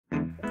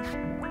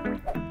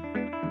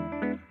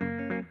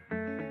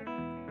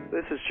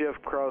This is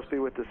Jeff Crosby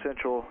with the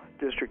Central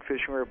District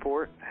Fishing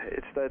Report.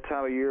 It's that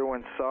time of year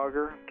when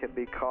sauger can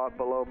be caught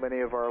below many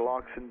of our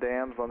locks and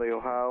dams on the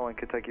Ohio and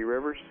Kentucky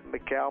rivers.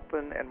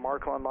 McAlpin and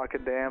Markland Lock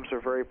and Dams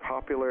are very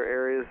popular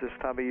areas this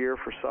time of year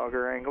for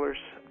sauger anglers.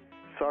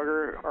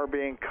 Sauger are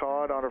being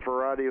caught on a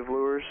variety of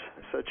lures,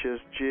 such as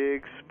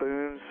jigs,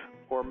 spoons,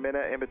 or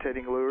minnow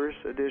imitating lures.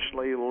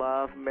 Additionally,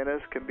 live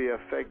minnows can be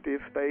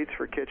effective baits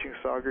for catching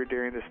sauger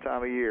during this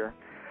time of year.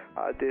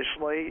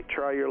 Additionally,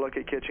 try your luck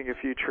at catching a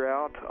few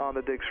trout on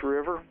the Dix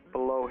River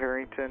below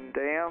Harrington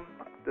Dam.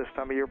 This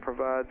time of year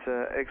provides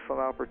an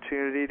excellent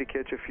opportunity to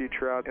catch a few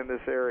trout in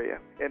this area.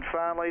 And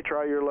finally,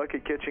 try your luck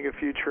at catching a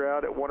few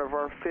trout at one of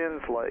our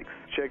Fins lakes.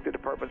 Check the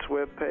department's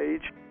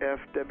webpage,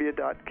 fw.ky.gov,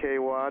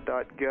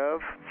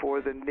 for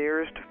the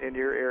nearest in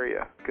your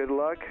area. Good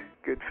luck,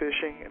 good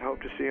fishing, and hope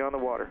to see you on the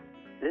water.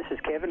 This is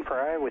Kevin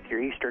Fry with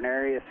your Eastern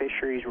Area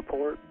Fisheries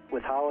Report.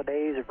 With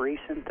holidays of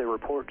recent, the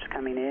reports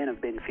coming in have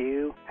been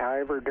few.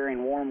 However,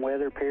 during warm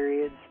weather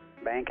periods,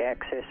 bank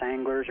access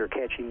anglers are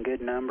catching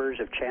good numbers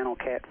of channel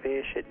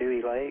catfish at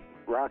Dewey Lake.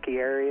 Rocky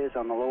areas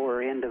on the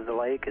lower end of the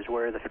lake is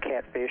where the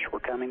catfish were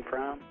coming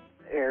from.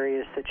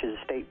 Areas such as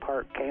State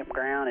Park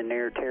Campground and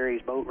near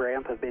Terry's Boat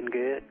Ramp have been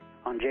good.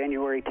 On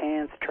January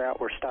 10th, trout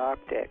were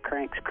stocked at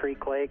Cranks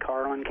Creek Lake,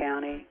 Harlan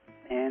County,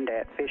 and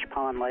at Fish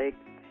Pond Lake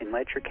in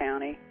Letcher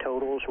County.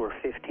 Totals were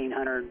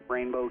 1,500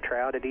 rainbow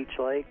trout at each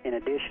lake. In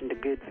addition to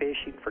good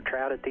fishing for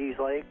trout at these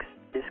lakes,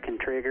 this can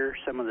trigger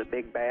some of the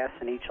big bass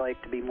in each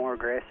lake to be more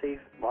aggressive.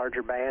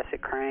 Larger bass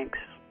at Cranks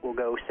will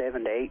go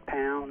 7 to 8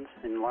 pounds,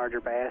 and larger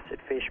bass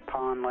at Fish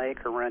Pond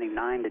Lake are running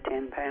 9 to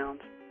 10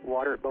 pounds.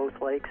 Water at both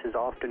lakes is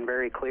often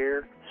very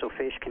clear, so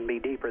fish can be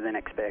deeper than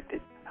expected.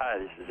 Hi,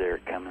 this is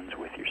Eric Cummins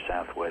with your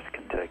Southwest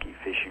Kentucky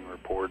Fishing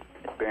Report.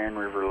 At Barren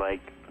River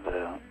Lake,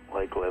 the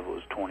lake level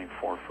is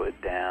 24 foot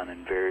down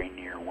and very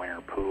near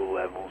winter pool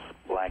levels.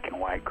 Black and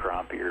white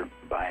crappie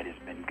bite has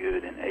been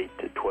good in 8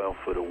 to 12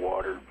 foot of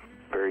water.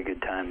 Very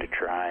good time to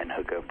try and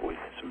hook up with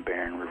some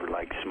Barren River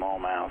Lake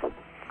smallmouth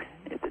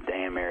at the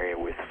dam area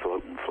with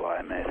float and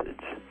fly methods.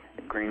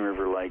 At Green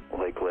River Lake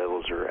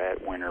levels are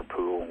at winter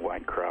pool.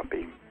 White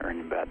crappie are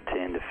in about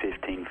 10 to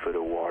 15 foot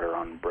of water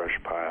on brush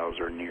piles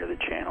or near the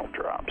channel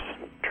drops.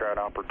 Trout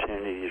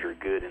opportunities are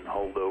good in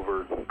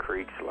holdover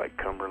creeks like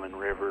Cumberland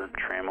River,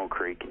 Trammell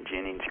Creek, and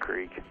Jennings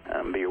Creek.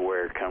 Be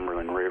aware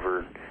Cumberland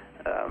River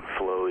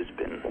flow has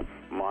been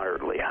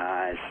moderately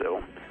high,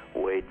 so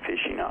wade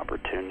fishing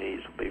opportunities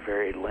will be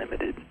very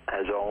limited.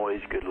 As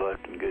always, good luck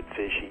and good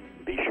fishing.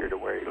 Be sure to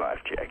wear your life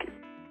jacket.